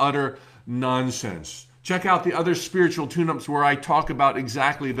total, utter nonsense. Check out the other spiritual tune-ups where I talk about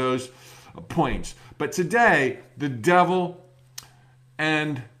exactly those points. But today, the devil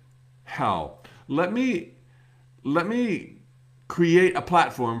and hell. Let me create a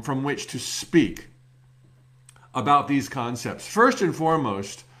platform from which to speak about these concepts. First and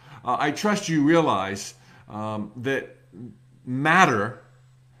foremost, I trust you realize that matter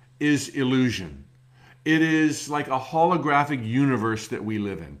is illusion. It is like a holographic universe that we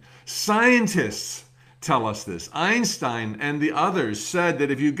live in. Scientists tell us this. Einstein and the others said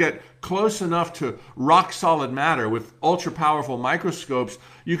that if you get close enough to rock solid matter with ultra powerful microscopes,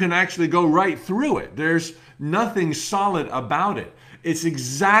 you can actually go right through it. There's nothing solid about it. It's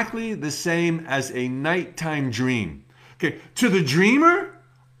exactly the same as a nighttime dream. Okay, to the dreamer,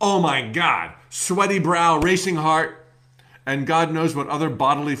 oh my God, sweaty brow, racing heart, and God knows what other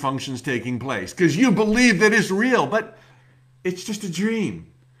bodily functions taking place. Because you believe that it's real, but it's just a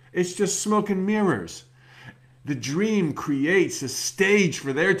dream. It's just smoke and mirrors. The dream creates a stage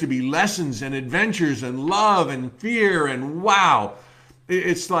for there to be lessons and adventures and love and fear and wow.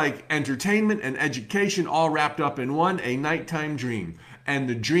 It's like entertainment and education all wrapped up in one, a nighttime dream. And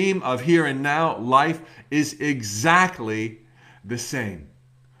the dream of here and now life is exactly the same.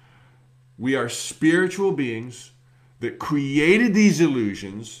 We are spiritual beings that created these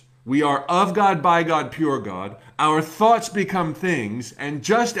illusions. We are of God, by God, pure God. Our thoughts become things, and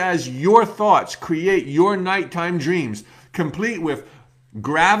just as your thoughts create your nighttime dreams, complete with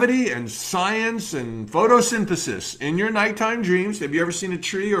gravity and science and photosynthesis in your nighttime dreams. Have you ever seen a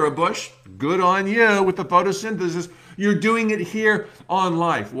tree or a bush? Good on you with the photosynthesis. You're doing it here on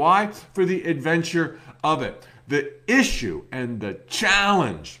life. Why? For the adventure of it. The issue and the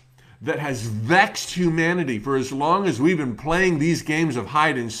challenge that has vexed humanity for as long as we've been playing these games of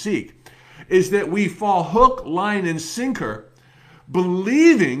hide and seek is that we fall hook, line, and sinker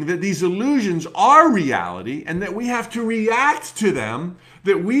believing that these illusions are reality and that we have to react to them,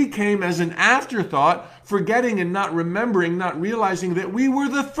 that we came as an afterthought, forgetting and not remembering, not realizing that we were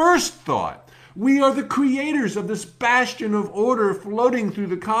the first thought. We are the creators of this bastion of order floating through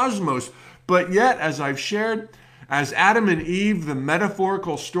the cosmos. But yet, as I've shared, as Adam and Eve, the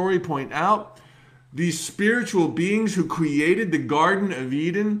metaphorical story, point out, these spiritual beings who created the Garden of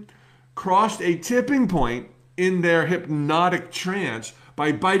Eden crossed a tipping point in their hypnotic trance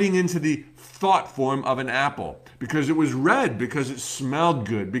by biting into the thought form of an apple. Because it was red, because it smelled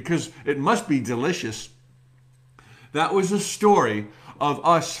good, because it must be delicious. That was a story of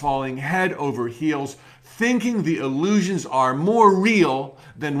us falling head over heels, thinking the illusions are more real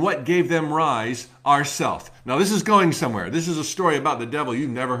than what gave them rise, ourself. Now, this is going somewhere. This is a story about the devil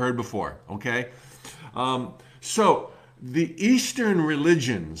you've never heard before, okay? So, the Eastern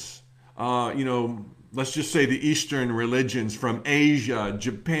religions, let's just say the Eastern religions from Asia,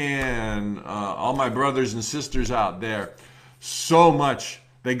 Japan, all my brothers and sisters out there,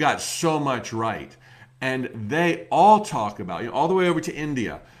 they got so much right. And they all talk about, all the way over to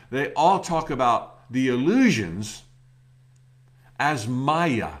India, they all talk about the illusions as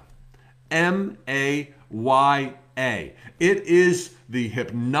Maya, M-A-Y-A. It is the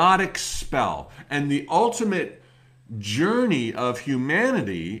hypnotic spell and the ultimate journey of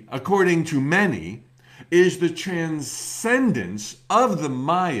humanity, according to many, is the transcendence of the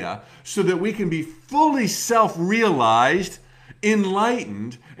Maya so that we can be fully self-realized,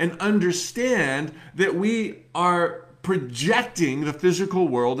 enlightened, and understand that we are projecting the physical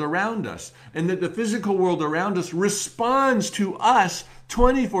world around us and that the physical world around us responds to us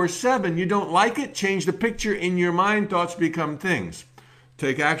 24/7. You don't like it? Change the picture in your mind. Thoughts become things.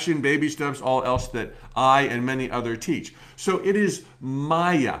 Take action, baby steps, all else that I and many others teach. So it is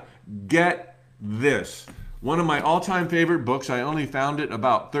Maya. Get this. One of my all-time favorite books, I only found it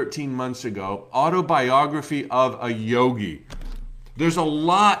about 13 months ago, Autobiography of a Yogi. There's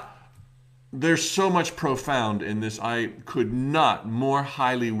so much profound in this. I could not more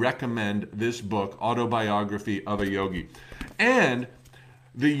highly recommend this book, Autobiography of a Yogi. And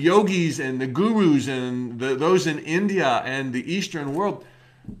the yogis and the gurus and those in India and the Eastern world,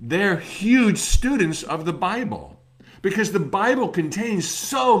 they're huge students of the Bible because the Bible contains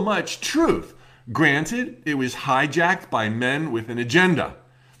so much truth. Granted, it was hijacked by men with an agenda.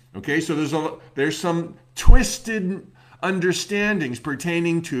 Okay, so there's some twisted understandings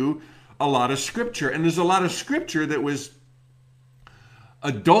pertaining to a lot of scripture, and there's a lot of scripture that was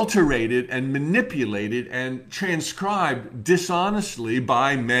adulterated and manipulated and transcribed dishonestly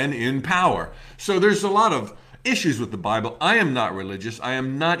by men in power. So there's a lot of issues with the Bible. I am not religious. I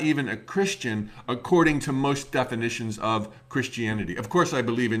am not even a Christian according to most definitions of Christianity. Of course, I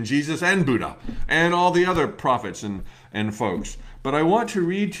believe in Jesus and Buddha and all the other prophets and folks. But I want to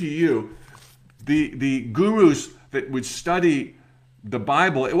read to you the gurus that would study the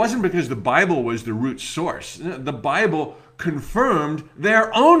Bible. It wasn't because the Bible was the root source. The Bible confirmed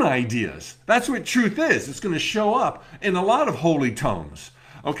their own ideas. That's what truth is. It's going to show up in a lot of holy tomes.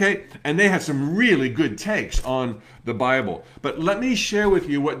 Okay? And they had some really good takes on the Bible. But let me share with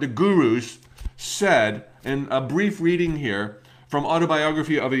you what the gurus said in a brief reading here from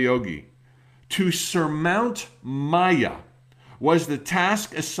Autobiography of a Yogi. To surmount Maya was the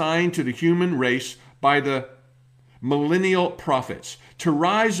task assigned to the human race by the millennial prophets, to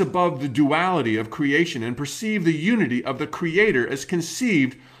rise above the duality of creation and perceive the unity of the Creator as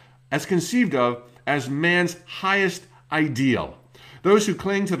conceived of as man's highest ideal. Those who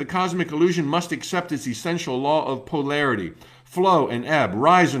cling to the cosmic illusion must accept its essential law of polarity, flow and ebb,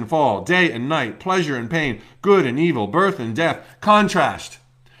 rise and fall, day and night, pleasure and pain, good and evil, birth and death, contrast,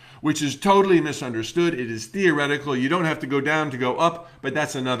 which is totally misunderstood. It is theoretical. You don't have to go down to go up, but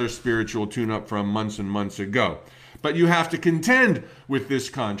that's another spiritual tune-up from months and months ago. But you have to contend with this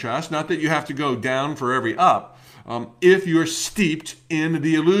contrast, not that you have to go down for every up, if you're steeped in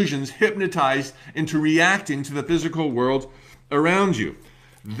the illusions, hypnotized into reacting to the physical world around you.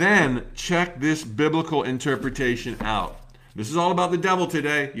 Then check this biblical interpretation out. This is all about the devil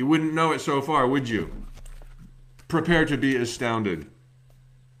today. You wouldn't know it so far, would you? Prepare to be astounded.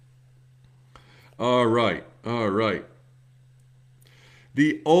 All right.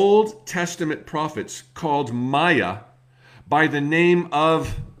 The Old Testament prophets called Maya by the name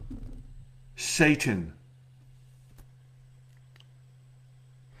of Satan.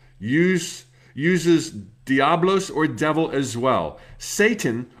 Uses Diablos or devil as well.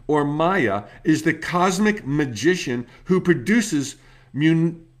 Satan or Maya is the cosmic magician who produces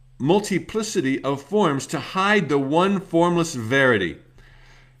multiplicity of forms to hide the one formless verity.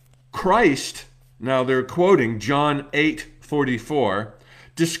 Christ, now they're quoting John 8:44,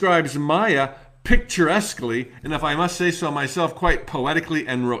 describes Maya picturesquely, and if I must say so myself, quite poetically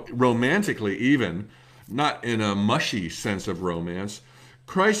and romantically even, not in a mushy sense of romance.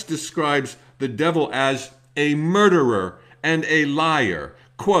 Christ describes the devil as a murderer and a liar.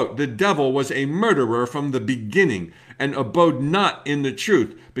 Quote, the devil was a murderer from the beginning and abode not in the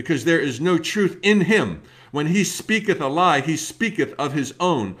truth, because there is no truth in him. When he speaketh a lie, he speaketh of his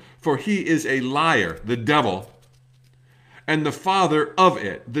own, for he is a liar, the devil, and the father of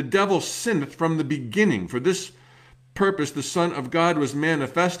it. The devil sinneth from the beginning. For this purpose the Son of God was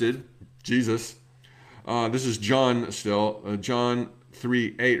manifested, Jesus. This is John still, John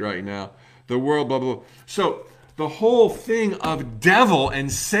 3:8 right now. The world, blah, blah, blah. So the whole thing of devil and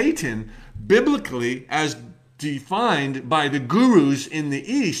Satan, biblically, as defined by the gurus in the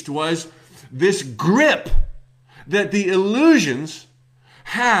East, was this grip that the illusions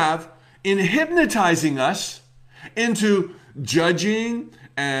have in hypnotizing us into judging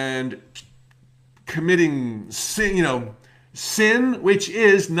and committing sin, which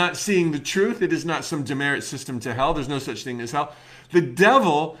is not seeing the truth. It is not some demerit system to hell. There's no such thing as hell. The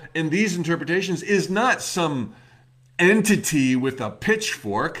devil in these interpretations is not some entity with a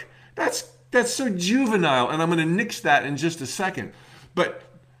pitchfork. That's so juvenile, and I'm going to nix that in just a second. But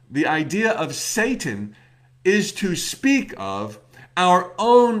the idea of Satan is to speak of our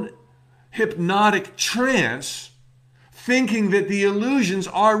own hypnotic trance, thinking that the illusions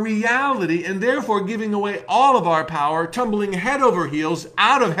are reality, and therefore giving away all of our power, tumbling head over heels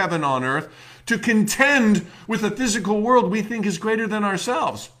out of heaven on earth to contend with a physical world we think is greater than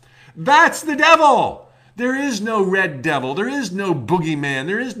ourselves. That's the devil. There is no red devil. There is no boogeyman.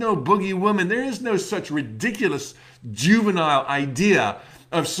 There is no boogie woman. There is no such ridiculous juvenile idea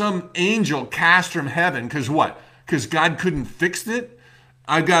of some angel cast from heaven. Because what? Because God couldn't fix it?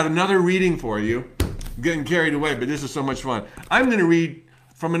 I've got another reading for you. getting carried away, but this is so much fun. I'm going to read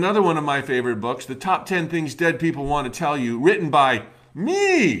from another one of my favorite books, The Top 10 Things Dead People Want to Tell You, written by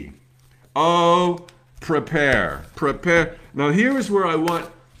me. Oh, prepare. Prepare. Now, here is where I want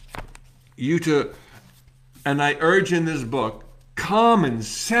you to, and I urge in this book, common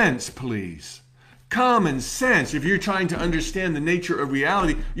sense, please. Common sense. If you're trying to understand the nature of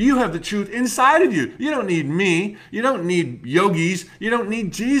reality, you have the truth inside of you. You don't need me. You don't need yogis. You don't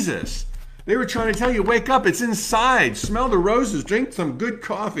need Jesus. They were trying to tell you, wake up. It's inside. Smell the roses. Drink some good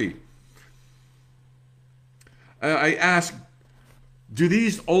coffee. I ask, do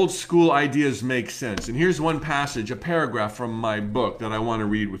these old school ideas make sense? And here's one passage, a paragraph from my book that I want to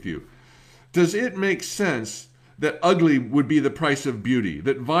read with you. Does it make sense that ugly would be the price of beauty,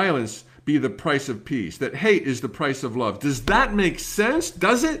 that violence be the price of peace, that hate is the price of love? Does that make sense?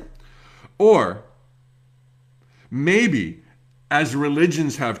 Does it? Or maybe, as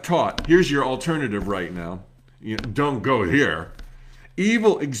religions have taught, here's your alternative right now. Don't go here.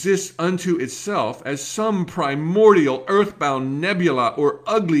 Evil exists unto itself as some primordial earthbound nebula or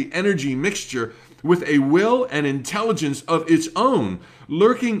ugly energy mixture with a will and intelligence of its own,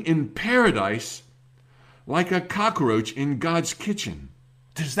 lurking in paradise like a cockroach in God's kitchen.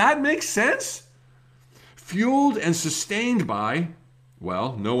 Does that make sense? Fueled and sustained by,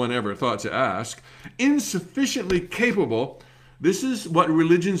 well, no one ever thought to ask, insufficiently capable. This is what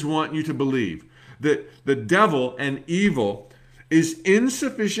religions want you to believe, that the devil and evil is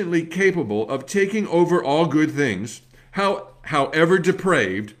insufficiently capable of taking over all good things, however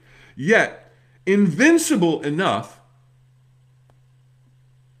depraved, yet invincible enough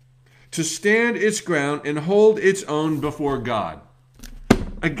to stand its ground and hold its own before God.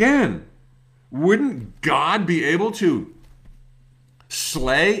 Again, wouldn't God be able to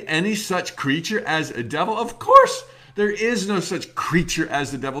slay any such creature as a devil? Of course, there is no such creature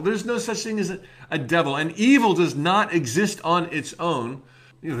as the devil. There's no such thing as a devil. And evil does not exist on its own.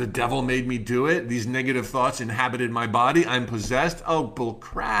 The devil made me do it. These negative thoughts inhabited my body. I'm possessed. Oh, bull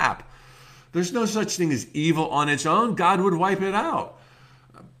crap. There's no such thing as evil on its own. God would wipe it out.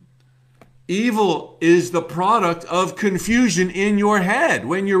 Evil is the product of confusion in your head.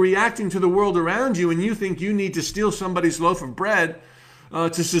 When you're reacting to the world around you and you think you need to steal somebody's loaf of bread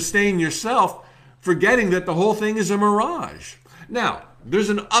to sustain yourself, forgetting that the whole thing is a mirage. Now, there's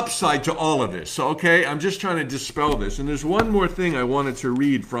an upside to all of this, okay? I'm just trying to dispel this. And there's one more thing I wanted to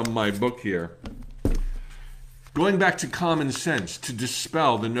read from my book here. Going back to common sense to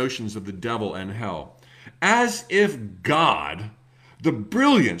dispel the notions of the devil and hell. As if God, the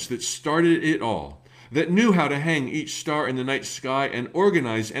brilliance that started it all, that knew how to hang each star in the night sky and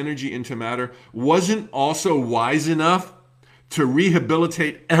organize energy into matter, wasn't also wise enough to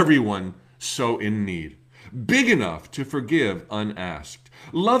rehabilitate everyone so in need, big enough to forgive unasked,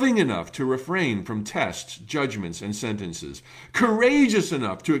 loving enough to refrain from tests, judgments, and sentences, courageous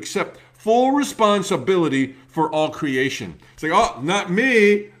enough to accept full responsibility for all creation. It's like, oh, not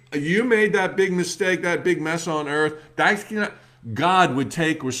me. You made that big mistake, that big mess on earth. God would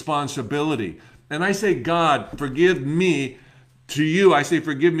take responsibility. And I say, God, forgive me. To you, I say,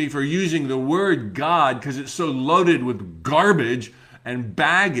 forgive me for using the word God because it's so loaded with garbage and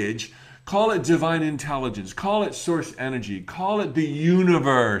baggage. Call it divine intelligence. Call it source energy. Call it the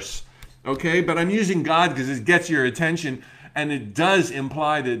universe. Okay? But I'm using God because it gets your attention, and it does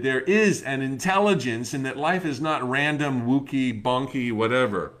imply that there is an intelligence and that life is not random, wookie, bonky,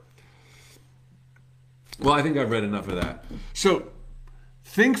 whatever. Well, I think I've read enough of that. So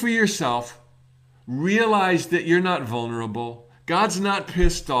think for yourself. Realize that you're not vulnerable. God's not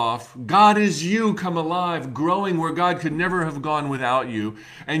pissed off. God is you come alive, growing where God could never have gone without you.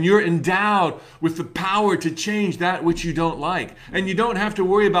 And you're endowed with the power to change that which you don't like. And you don't have to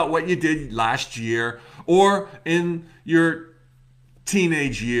worry about what you did last year or in your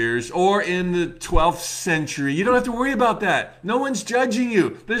teenage years or in the 12th century. You don't have to worry about that. No one's judging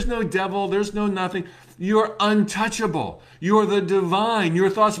you. There's no devil. There's no nothing. You're untouchable. You're the divine. Your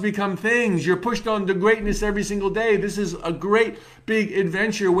thoughts become things. You're pushed on to greatness every single day. This is a great big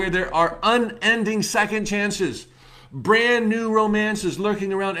adventure where there are unending second chances. Brand new romances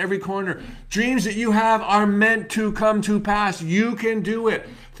lurking around every corner. Dreams that you have are meant to come to pass. You can do it.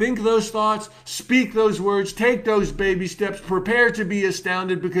 Think those thoughts, speak those words, take those baby steps, prepare to be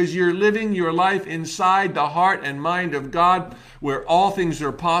astounded because you're living your life inside the heart and mind of God where all things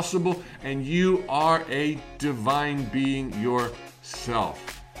are possible and you are a divine being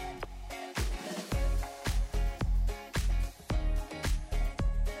yourself.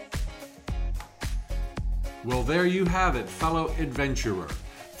 Well, there you have it, fellow adventurer.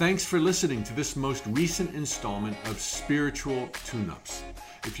 Thanks for listening to this most recent installment of Spiritual Tune-Ups.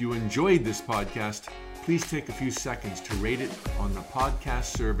 If you enjoyed this podcast, please take a few seconds to rate it on the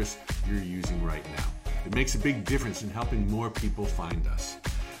podcast service you're using right now. It makes a big difference in helping more people find us.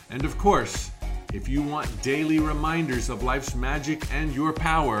 And of course, if you want daily reminders of life's magic and your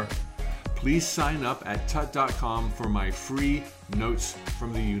power, please sign up at tut.com for my free Notes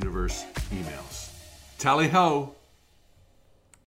from the Universe emails. Tally ho!